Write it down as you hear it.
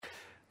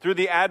Through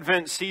the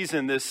Advent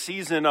season, this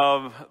season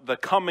of the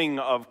coming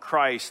of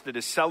Christ that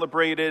is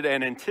celebrated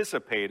and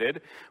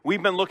anticipated,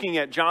 we've been looking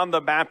at John the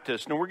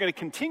Baptist, and we're going to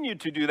continue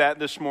to do that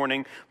this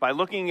morning by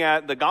looking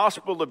at the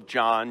Gospel of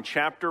John,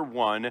 chapter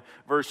 1,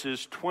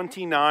 verses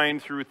 29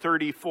 through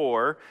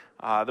 34.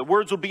 The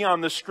words will be on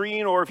the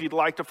screen, or if you'd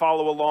like to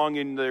follow along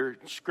in the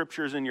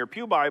scriptures in your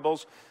pew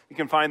Bibles, you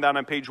can find that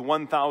on page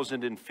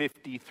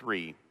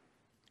 1053.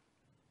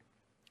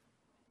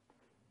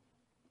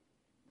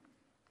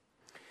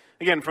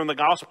 Again, from the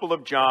Gospel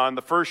of John,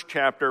 the first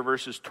chapter,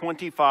 verses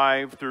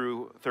 25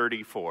 through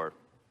 34.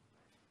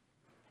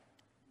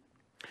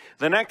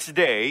 The next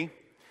day,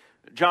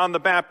 John the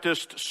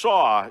Baptist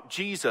saw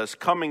Jesus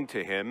coming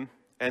to him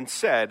and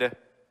said,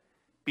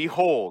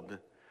 "Behold,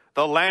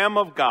 the Lamb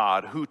of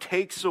God who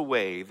takes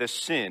away the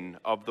sin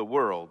of the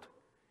world.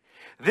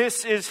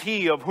 This is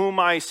he of whom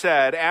I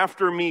said,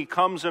 after me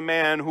comes a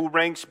man who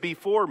ranks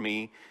before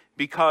me,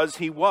 because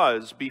he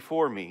was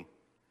before me.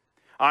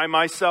 I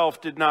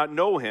myself did not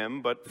know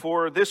him, but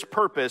for this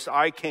purpose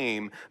I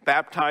came,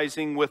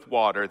 baptizing with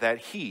water, that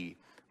he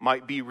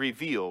might be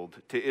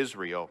revealed to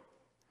Israel."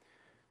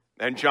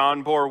 And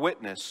John bore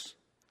witness.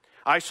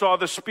 "I saw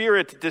the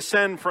Spirit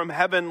descend from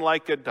heaven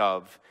like a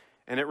dove,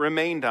 and it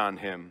remained on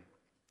him.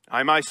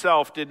 I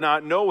myself did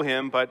not know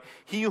him, but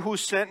he who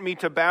sent me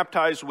to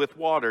baptize with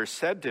water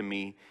said to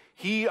me,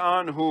 'He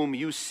on whom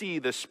you see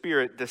the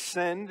Spirit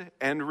descend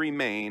and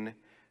remain,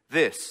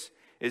 this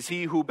is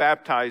he who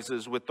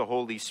baptizes with the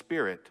Holy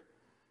Spirit.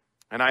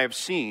 And I have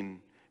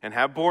seen and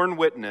have borne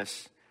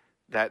witness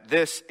that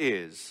this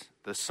is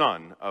the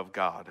Son of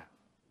God.'"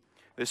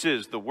 This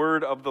is the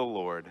word of the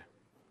Lord.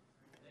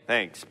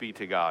 Thanks be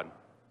to God.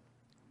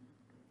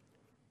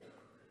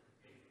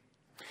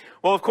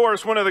 Well, of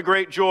course, one of the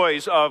great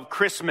joys of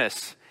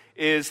Christmas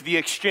is the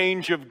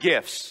exchange of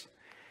gifts.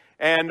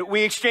 And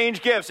we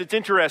exchange gifts. It's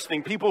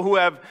interesting. People who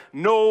have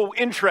no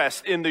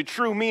interest in the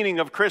true meaning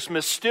of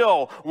Christmas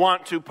still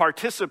want to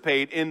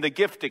participate in the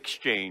gift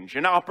exchange,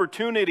 an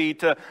opportunity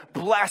to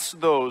bless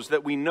those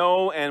that we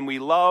know and we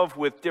love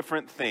with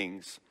different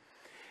things.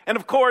 And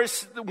of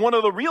course, one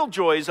of the real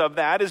joys of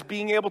that is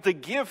being able to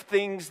give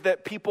things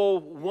that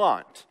people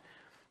want.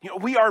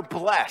 We are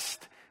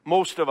blessed,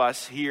 most of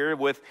us here,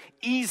 with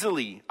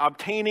easily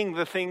obtaining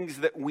the things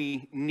that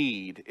we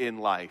need in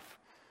life.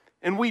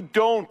 And we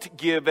don't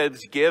give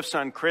as gifts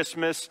on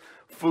Christmas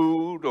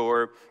food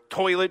or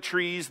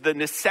toiletries, the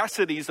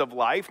necessities of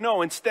life.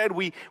 No, instead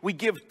we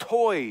give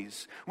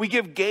toys, we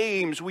give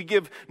games, we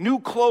give new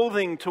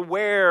clothing to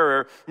wear,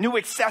 or new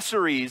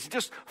accessories,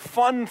 just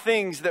fun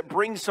things that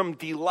bring some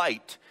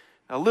delight,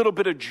 a little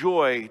bit of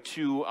joy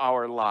to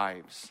our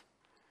lives.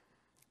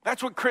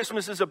 That's what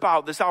Christmas is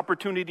about, this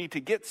opportunity to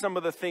get some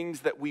of the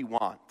things that we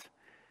want.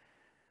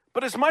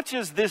 But as much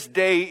as this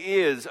day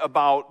is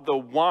about the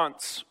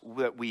wants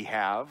that we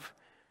have,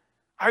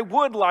 I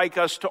would like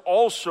us to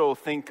also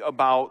think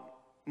about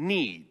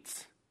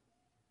needs.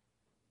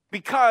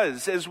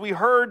 Because, as we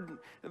heard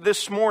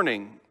this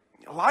morning,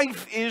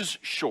 life is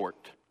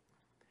short.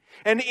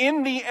 And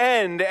in the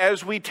end,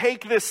 as we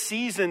take this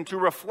season to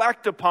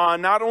reflect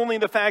upon not only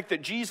the fact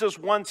that Jesus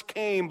once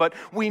came, but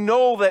we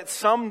know that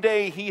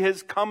someday he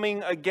is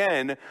coming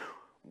again,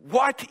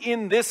 what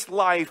in this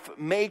life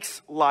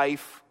makes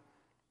life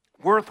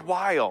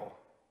worthwhile?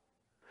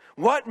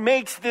 What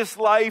makes this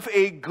life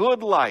a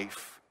good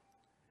life?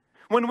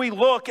 When we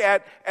look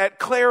at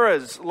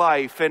Clara's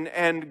life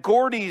and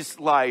Gordy's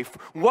life,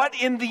 what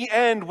in the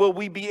end will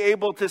we be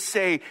able to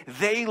say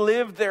they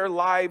lived their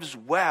lives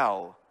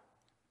well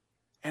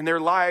and their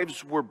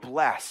lives were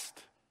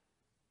blessed?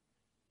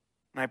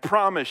 And I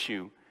promise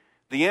you,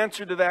 the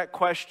answer to that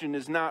question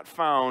is not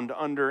found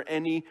under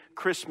any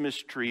Christmas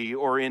tree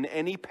or in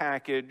any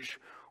package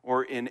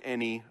or in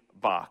any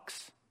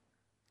box.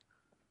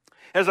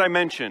 As I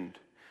mentioned,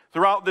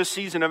 throughout this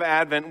season of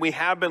Advent, we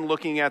have been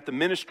looking at the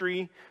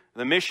ministry,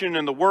 the mission,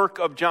 and the work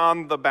of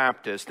John the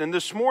Baptist. And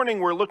this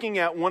morning, we're looking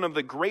at one of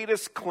the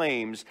greatest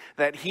claims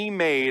that he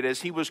made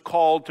as he was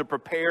called to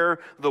prepare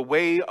the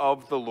way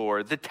of the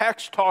Lord. The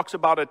text talks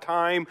about a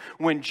time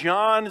when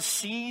John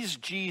sees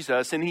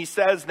Jesus, and he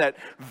says that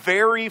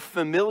very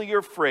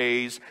familiar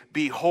phrase,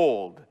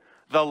 "Behold,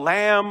 the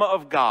Lamb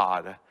of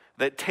God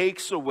that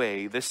takes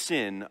away the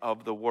sin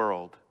of the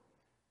world."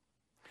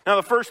 Now,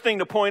 the first thing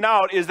to point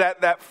out is that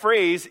that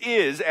phrase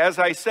is, as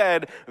I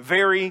said,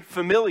 very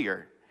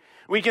familiar.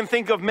 We can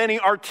think of many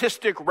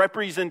artistic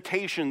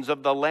representations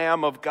of the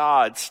Lamb of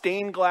God,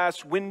 stained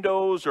glass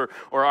windows or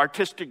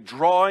artistic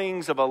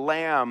drawings of a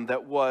lamb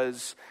that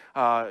was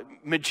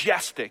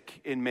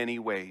majestic in many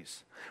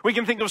ways. We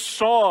can think of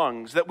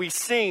songs that we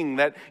sing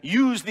that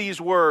use these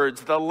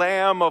words, the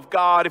Lamb of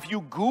God. If you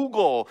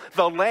Google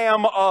the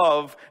Lamb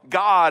of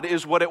God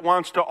is what it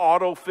wants to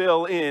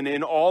autofill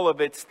in all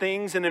of its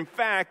things. And in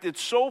fact,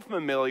 it's so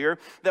familiar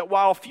that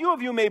while few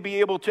of you may be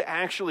able to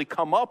actually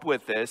come up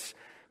with this,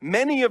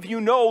 many of you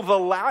know the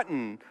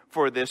Latin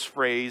for this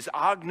phrase,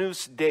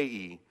 Agnus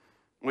Dei,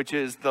 which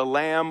is the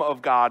Lamb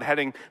of God,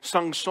 having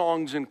sung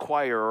songs in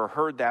choir or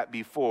heard that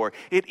before.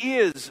 It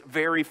is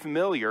very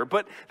familiar,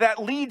 but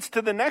that leads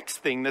to the next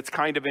thing that's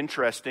kind of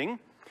interesting,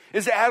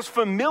 is as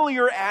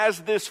familiar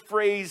as this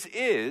phrase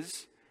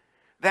is,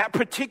 that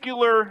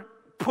particular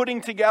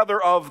putting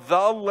together of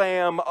the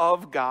Lamb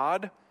of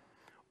God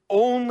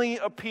only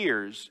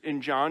appears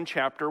in John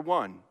chapter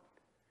 1.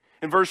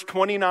 In verse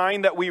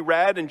 29 that we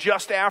read, and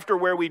just after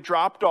where we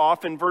dropped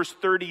off in verse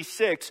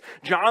 36,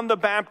 John the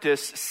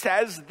Baptist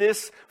says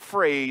this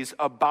phrase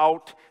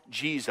about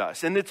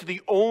Jesus. And it's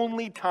the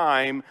only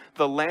time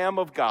the Lamb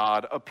of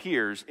God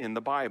appears in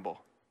the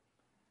Bible.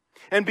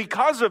 And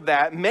because of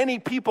that, many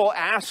people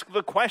ask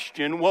the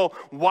question, well,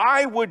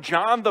 why would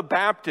John the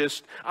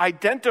Baptist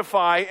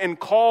identify and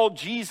call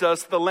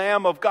Jesus the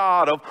Lamb of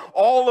God? Of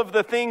all of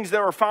the things that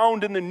are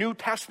found in the New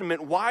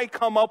Testament, why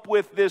come up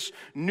with this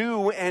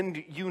new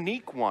and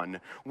unique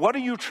one? What are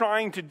you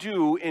trying to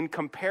do in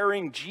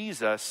comparing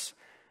Jesus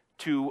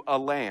to a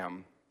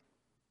lamb?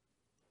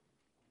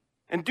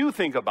 And do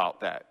think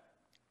about that.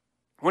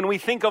 When we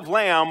think of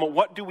lamb,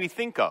 what do we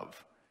think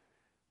of?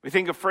 We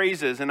think of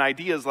phrases and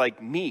ideas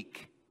like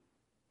meek,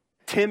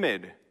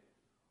 timid,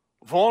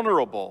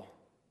 vulnerable,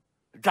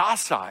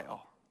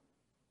 docile.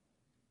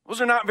 Those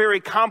are not very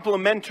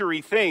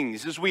complimentary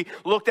things. As we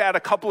looked at a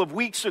couple of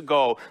weeks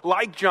ago,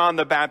 like John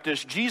the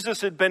Baptist, Jesus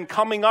had been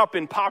coming up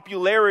in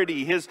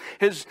popularity. His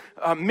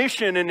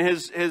mission and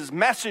his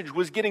message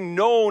was getting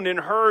known and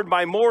heard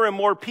by more and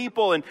more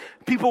people, and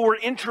people were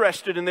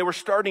interested, and they were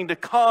starting to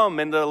come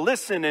and to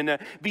listen and to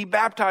be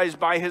baptized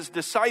by his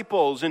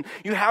disciples. And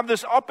you have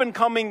this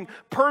up-and-coming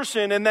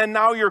person, and then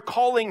now you're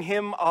calling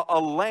him a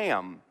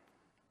lamb.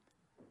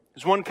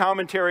 As one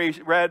commentary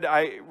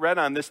I read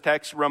on this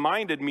text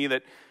reminded me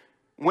that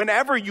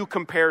whenever you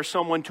compare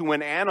someone to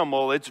an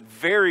animal, it's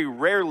very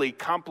rarely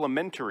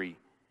complimentary.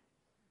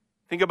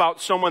 Think about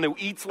someone who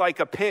eats like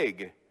a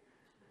pig,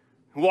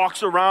 who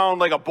walks around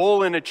like a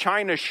bull in a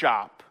china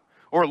shop,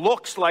 or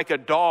looks like a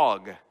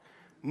dog.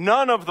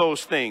 None of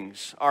those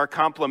things are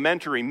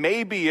complimentary.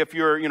 Maybe if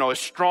you're, as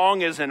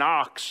strong as an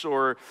ox,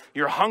 or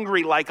you're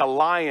hungry like a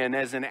lion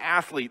as an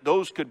athlete,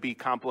 those could be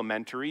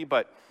complimentary,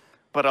 but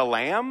a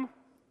lamb?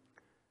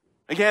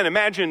 Again,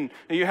 imagine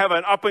you have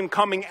an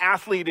up-and-coming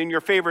athlete in your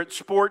favorite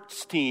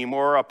sports team,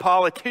 or a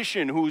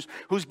politician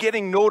who's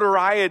getting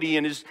notoriety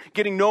and is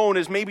getting known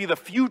as maybe the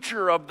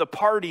future of the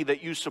party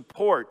that you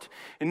support.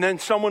 And then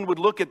someone would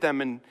look at them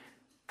and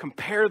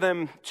compare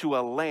them to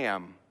a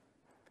lamb,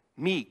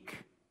 meek,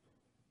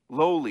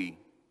 lowly,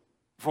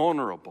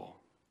 vulnerable.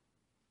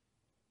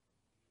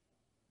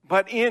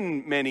 But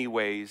in many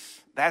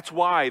ways, that's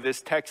why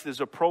this text is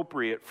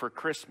appropriate for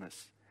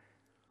Christmas.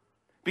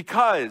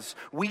 Because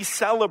we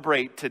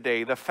celebrate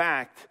today the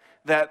fact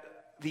that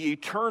the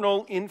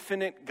eternal,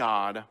 infinite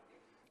God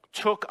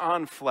took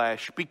on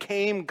flesh,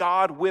 became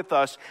God with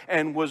us,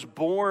 and was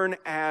born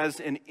as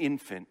an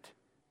infant.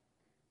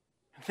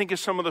 Think of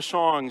some of the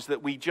songs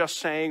that we just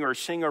sang or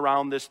sing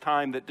around this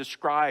time that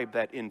describe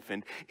that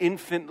infant.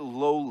 Infant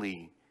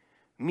lowly,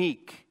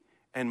 meek,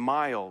 and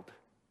mild.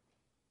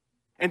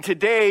 And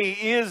today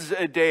is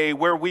a day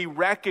where we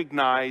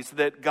recognize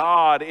that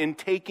God, in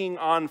taking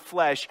on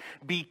flesh,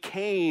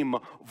 became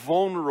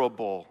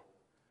vulnerable.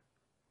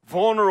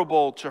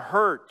 Vulnerable to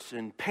hurt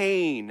and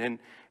pain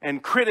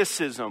and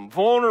criticism.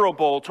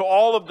 Vulnerable to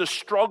all of the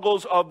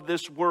struggles of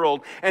this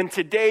world. And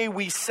today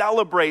we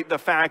celebrate the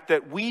fact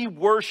that we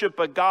worship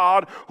a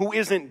God who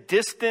isn't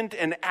distant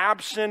and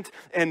absent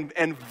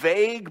and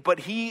vague,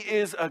 but he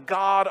is a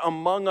God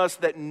among us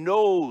that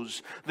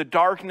knows the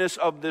darkness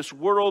of this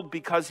world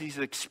because he's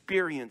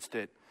experienced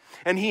it.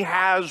 And he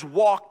has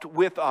walked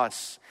with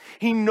us.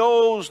 He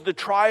knows the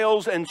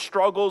trials and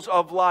struggles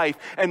of life.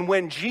 And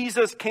when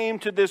Jesus came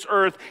to this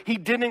earth, he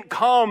didn't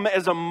come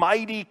as a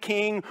mighty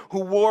king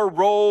who wore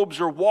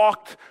robes or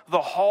walked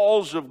the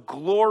halls of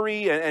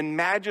glory and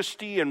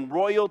majesty and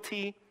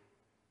royalty.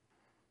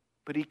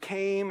 But he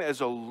came as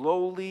a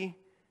lowly,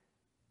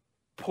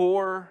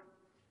 poor,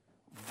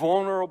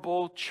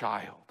 vulnerable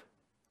child.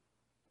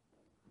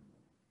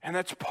 And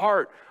that's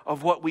part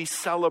of what we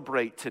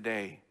celebrate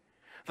today.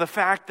 The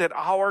fact that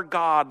our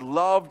God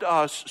loved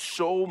us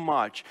so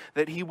much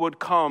that he would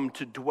come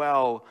to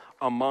dwell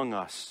among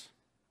us.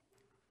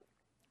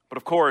 But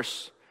of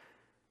course,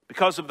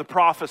 because of the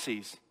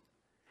prophecies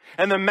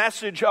and the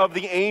message of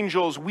the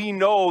angels, we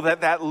know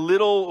that that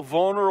little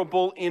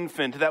vulnerable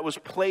infant that was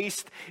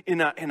placed in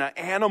an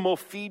animal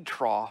feed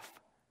trough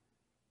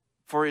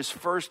for his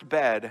first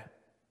bed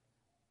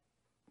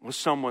was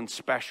someone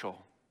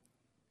special.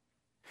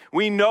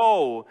 We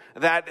know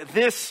that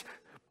this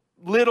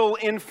little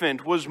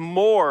infant was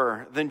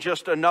more than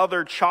just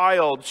another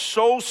child,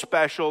 so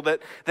special that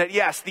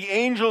yes, the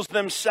angels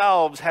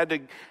themselves had to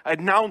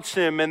announce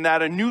him, and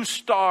that a new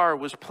star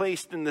was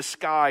placed in the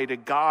sky to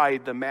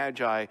guide the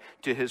Magi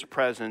to his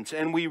presence.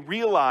 And we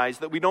realize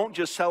that we don't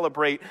just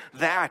celebrate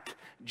that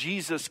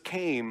Jesus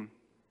came,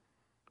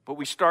 but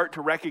we start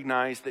to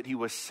recognize that he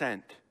was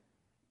sent,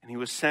 and he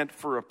was sent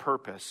for a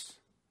purpose.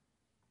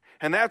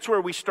 And that's where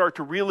we start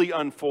to really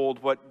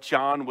unfold what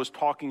John was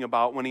talking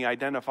about when he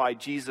identified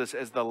Jesus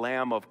as the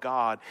Lamb of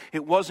God.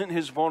 It wasn't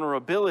his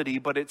vulnerability,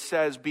 but it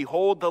says,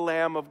 "Behold the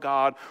Lamb of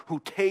God who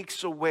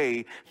takes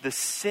away the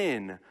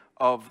sin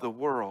of the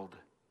world."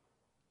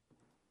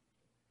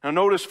 Now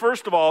notice,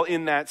 first of all,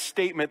 in that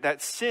statement,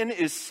 that sin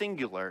is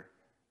singular.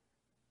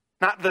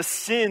 Not the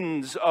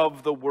sins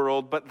of the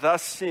world, but the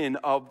sin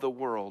of the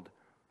world.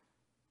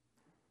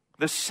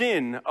 The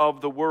sin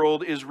of the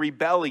world is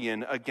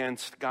rebellion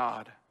against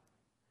God.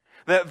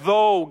 That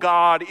though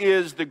God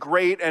is the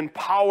great and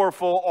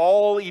powerful,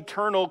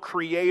 all-eternal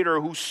creator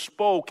who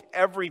spoke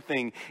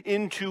everything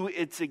into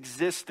its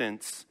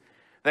existence,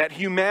 that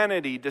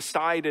humanity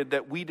decided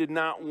that we did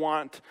not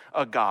want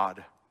a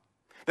God,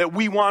 that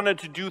we wanted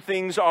to do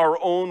things our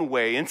own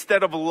way.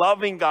 Instead of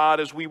loving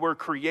God as we were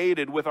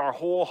created with our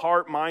whole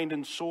heart, mind,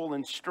 and soul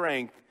and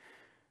strength,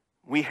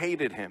 we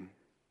hated him.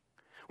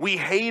 We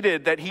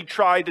hated that he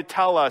tried to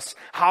tell us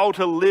how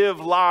to live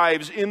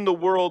lives in the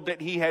world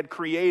that he had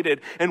created.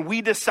 And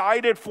we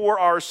decided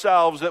for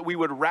ourselves that we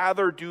would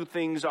rather do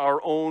things our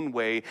own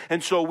way.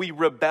 And so we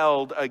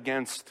rebelled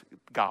against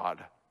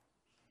God.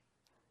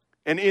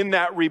 And in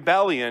that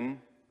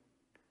rebellion,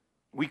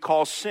 we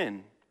call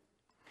sin.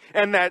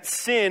 And that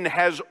sin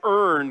has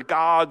earned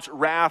God's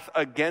wrath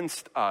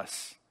against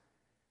us.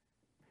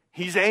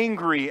 He's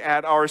angry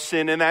at our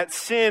sin, and that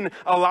sin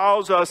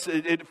allows us,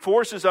 it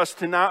forces us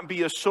to not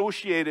be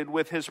associated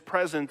with his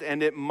presence,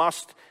 and it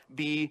must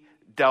be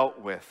dealt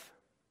with.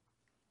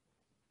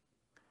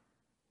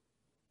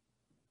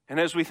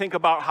 And as we think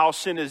about how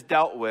sin is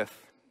dealt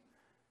with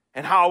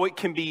and how it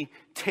can be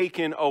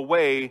taken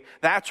away,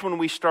 that's when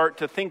we start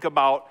to think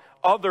about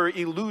other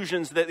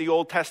illusions that the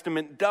Old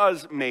Testament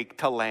does make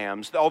to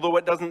lambs. Although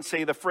it doesn't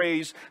say the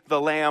phrase,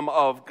 the Lamb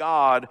of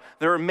God,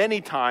 there are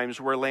many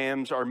times where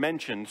lambs are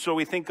mentioned. So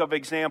we think of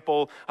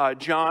example,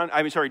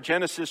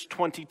 Genesis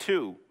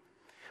 22,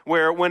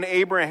 where when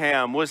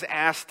Abraham was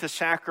asked to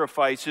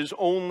sacrifice his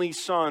only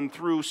son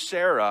through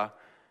Sarah,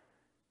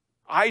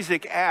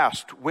 Isaac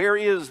asked, "Where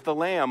is the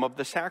lamb of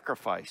the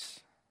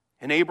sacrifice?"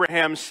 And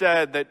Abraham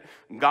said that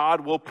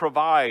God will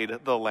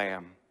provide the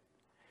lamb.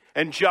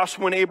 And just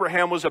when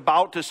Abraham was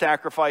about to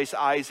sacrifice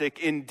Isaac,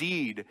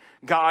 indeed,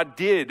 God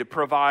did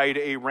provide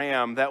a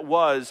ram that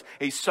was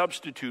a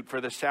substitute for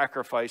the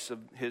sacrifice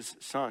of his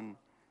son.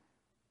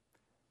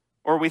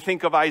 Or we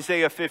think of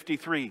Isaiah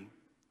 53,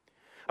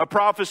 a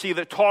prophecy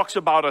that talks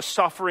about a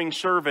suffering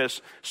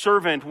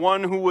servant,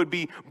 one who would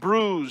be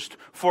bruised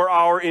for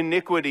our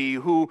iniquity,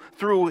 who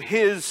through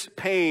his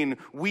pain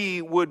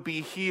we would be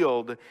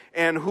healed,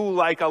 and who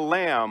like a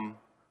lamb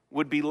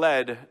would be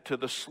led to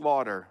the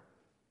slaughter.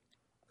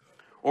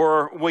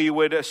 Or we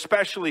would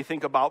especially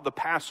think about the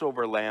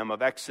Passover lamb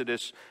of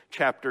Exodus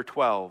chapter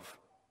 12.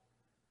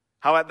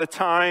 How at the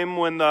time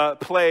when the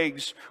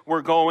plagues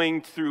were going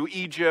through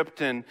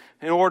Egypt, and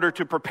in order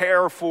to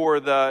prepare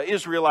for the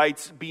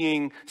Israelites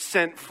being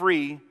sent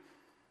free,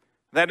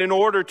 that in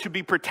order to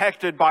be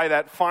protected by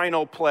that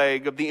final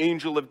plague of the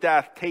angel of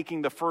death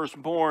taking the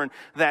firstborn,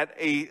 that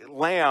a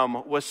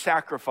lamb was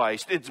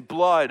sacrificed. Its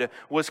blood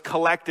was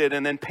collected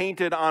and then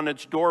painted on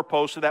its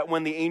doorpost so that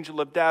when the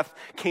angel of death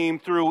came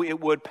through,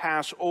 it would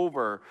pass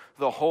over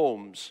the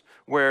homes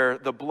where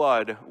the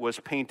blood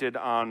was painted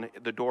on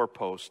the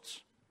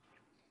doorposts.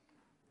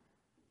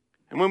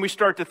 And when we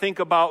start to think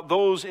about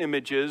those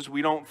images,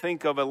 we don't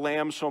think of a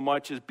lamb so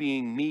much as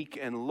being meek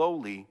and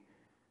lowly,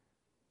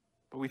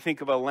 but we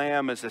think of a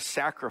lamb as a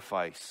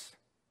sacrifice.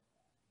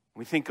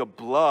 We think of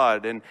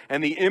blood,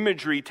 and the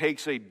imagery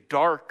takes a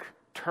dark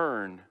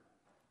turn,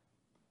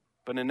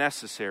 but a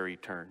necessary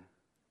turn.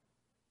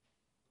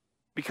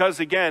 Because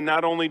again,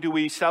 not only do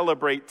we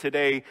celebrate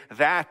today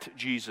that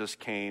Jesus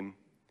came,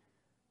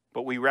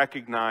 but we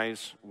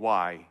recognize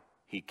why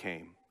he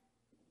came.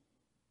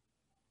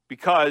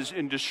 Because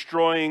in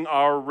destroying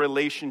our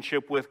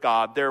relationship with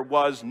God, there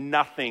was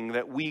nothing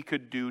that we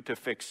could do to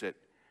fix it.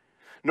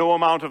 No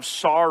amount of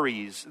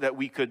sorries that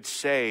we could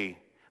say,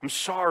 "I'm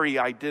sorry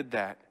I did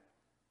that."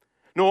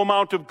 No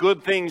amount of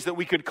good things that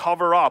we could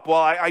cover up.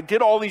 Well, I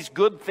did all these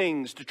good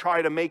things to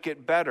try to make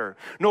it better.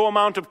 No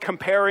amount of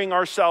comparing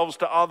ourselves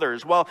to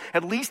others. Well,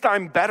 at least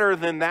I'm better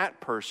than that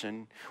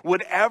person,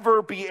 would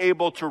ever be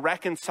able to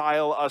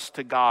reconcile us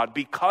to God.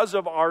 Because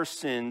of our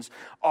sins,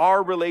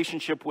 our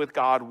relationship with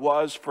God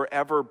was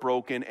forever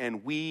broken,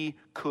 and we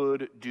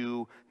could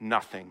do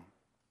nothing.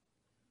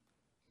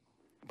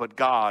 But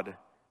God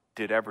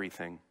did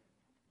everything.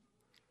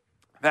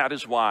 That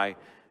is why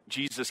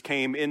Jesus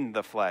came in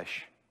the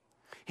flesh.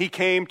 He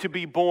came to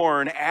be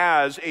born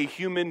as a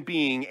human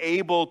being,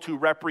 able to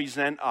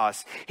represent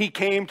us. He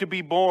came to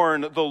be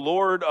born the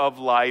Lord of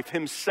life,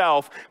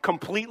 himself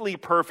completely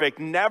perfect,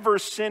 never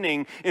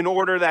sinning, in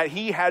order that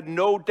he had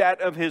no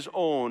debt of his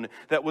own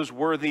that was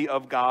worthy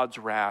of God's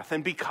wrath.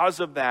 And because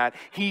of that,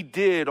 he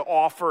did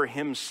offer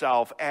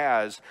himself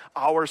as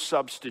our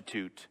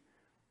substitute,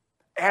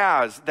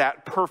 as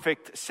that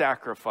perfect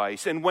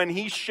sacrifice. And when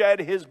he shed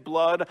his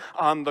blood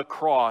on the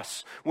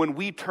cross, when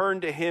we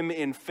turned to him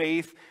in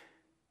faith,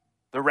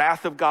 the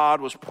wrath of God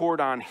was poured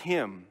on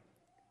him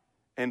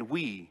and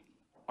we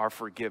are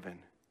forgiven.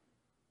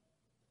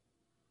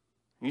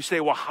 And you say,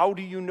 well, how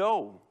do you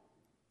know?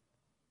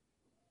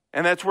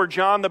 And that's where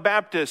John the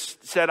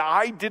Baptist said,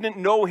 I didn't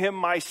know him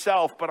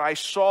myself, but I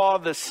saw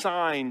the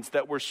signs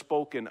that were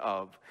spoken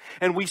of.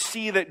 And we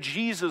see that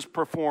Jesus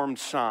performed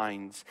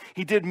signs.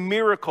 He did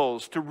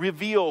miracles to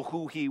reveal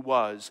who he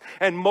was.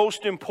 And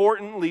most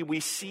importantly, we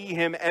see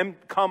him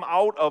come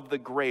out of the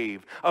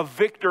grave, a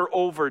victor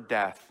over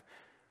death.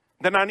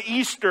 Then on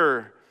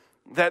Easter,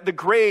 that the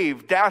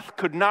grave, death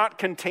could not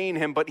contain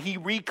him, but he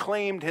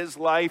reclaimed his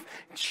life,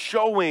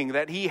 showing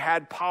that he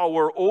had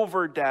power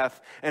over death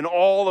and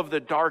all of the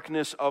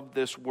darkness of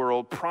this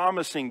world,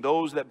 promising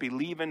those that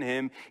believe in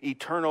him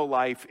eternal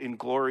life in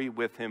glory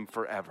with him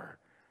forever.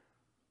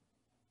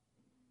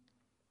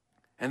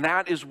 And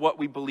that is what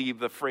we believe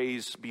the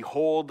phrase,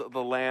 "Behold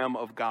the Lamb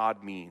of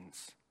God"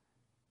 means.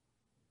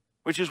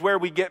 Which is where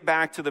we get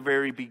back to the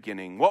very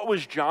beginning. What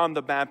was John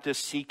the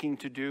Baptist seeking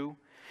to do?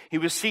 He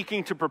was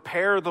seeking to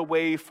prepare the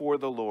way for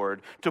the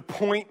Lord, to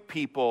point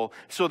people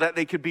so that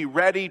they could be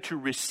ready to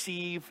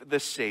receive the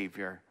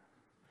Savior.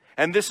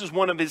 And this is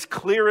one of his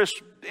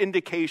clearest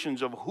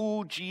indications of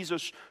who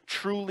Jesus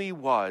truly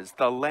was,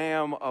 the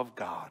Lamb of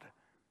God.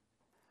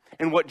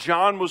 And what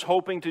John was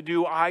hoping to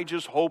do, I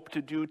just hope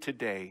to do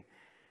today,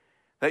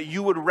 that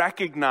you would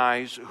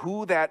recognize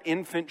who that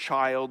infant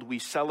child we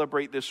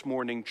celebrate this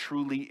morning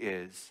truly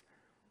is.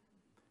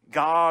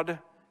 God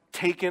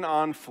taken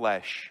on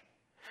flesh.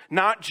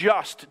 Not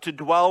just to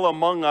dwell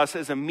among us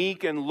as a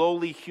meek and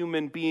lowly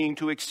human being,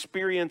 to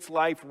experience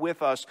life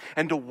with us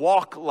and to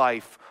walk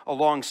life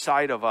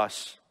alongside of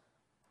us,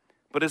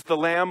 but as the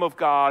Lamb of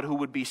God who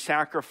would be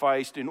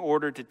sacrificed in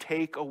order to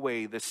take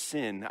away the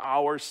sin,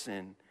 our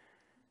sin,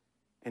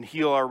 and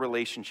heal our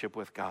relationship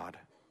with God.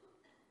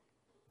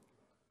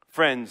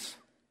 Friends,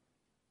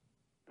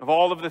 of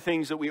all of the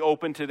things that we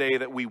open today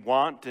that we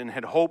want and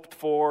had hoped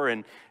for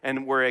and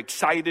we're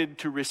excited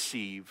to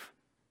receive,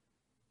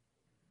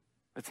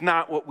 it's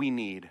not what we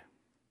need.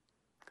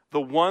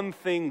 The one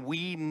thing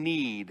we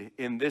need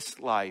in this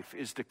life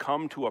is to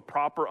come to a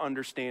proper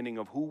understanding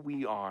of who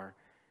we are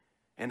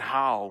and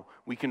how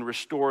we can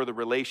restore the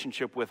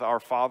relationship with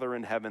our Father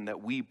in heaven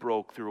that we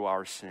broke through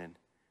our sin.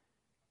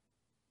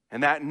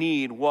 And that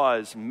need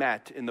was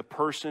met in the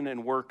person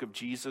and work of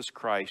Jesus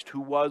Christ,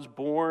 who was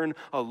born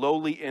a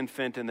lowly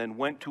infant and then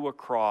went to a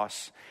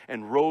cross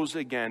and rose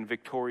again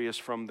victorious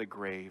from the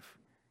grave.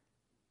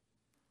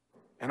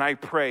 And I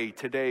pray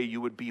today you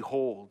would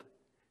behold,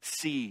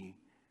 see,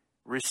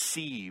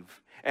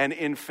 receive, and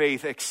in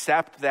faith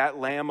accept that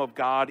Lamb of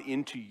God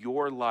into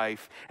your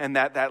life, and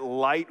that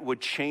light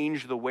would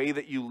change the way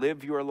that you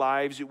live your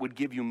lives. It would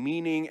give you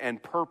meaning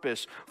and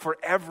purpose for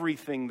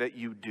everything that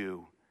you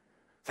do.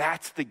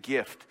 That's the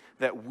gift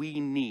that we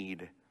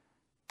need.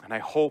 And I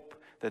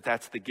hope that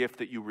that's the gift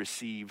that you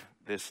receive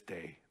this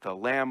day. The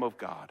Lamb of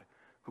God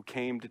who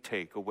came to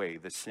take away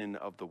the sin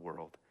of the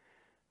world.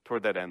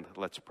 Toward that end,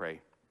 let's pray.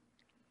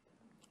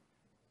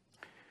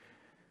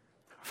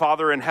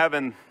 Father in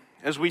heaven,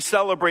 as we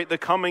celebrate the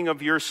coming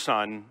of your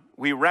Son,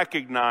 we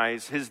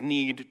recognize his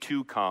need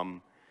to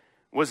come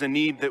was a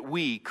need that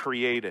we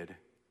created.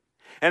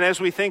 And as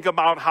we think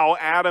about how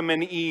Adam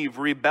and Eve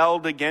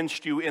rebelled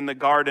against you in the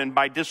garden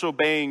by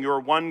disobeying your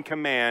one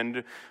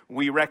command,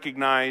 we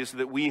recognize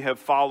that we have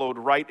followed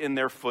right in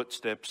their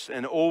footsteps.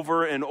 And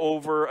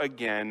over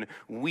again,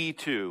 we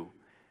too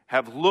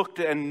have looked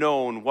and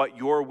known what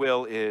your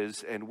will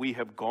is, and we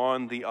have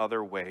gone the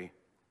other way.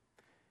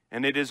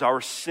 And it is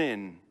our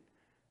sin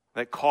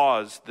that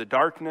caused the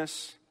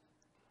darkness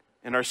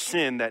and our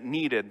sin that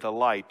needed the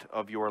light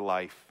of your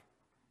life.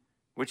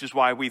 Which is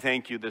why we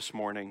thank you this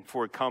morning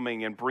for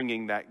coming and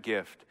bringing that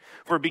gift,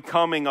 for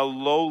becoming a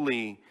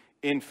lowly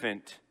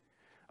infant,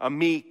 a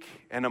meek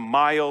and a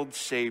mild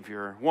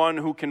Savior, one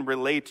who can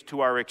relate to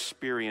our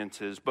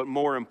experiences, but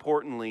more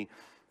importantly,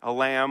 a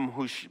lamb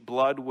whose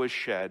blood was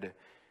shed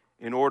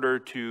in order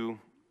to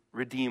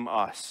redeem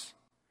us,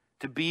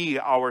 to be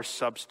our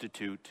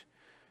substitute,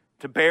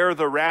 to bear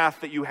the wrath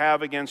that you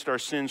have against our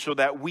sins so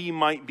that we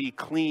might be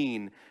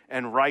clean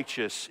and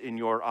righteous in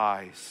your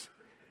eyes.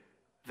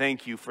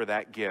 Thank you for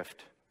that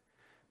gift.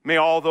 May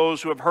all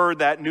those who have heard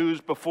that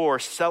news before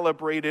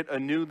celebrate it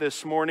anew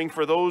this morning.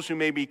 For those who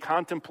may be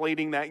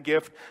contemplating that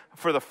gift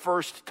for the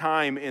first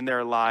time in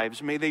their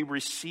lives, may they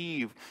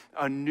receive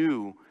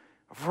anew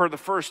for the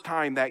first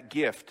time that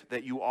gift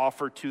that you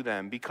offer to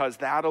them, because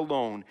that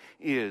alone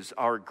is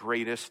our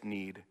greatest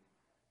need.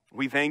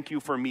 We thank you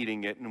for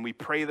meeting it, and we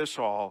pray this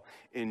all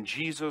in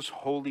Jesus'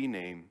 holy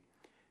name.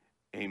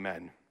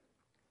 Amen.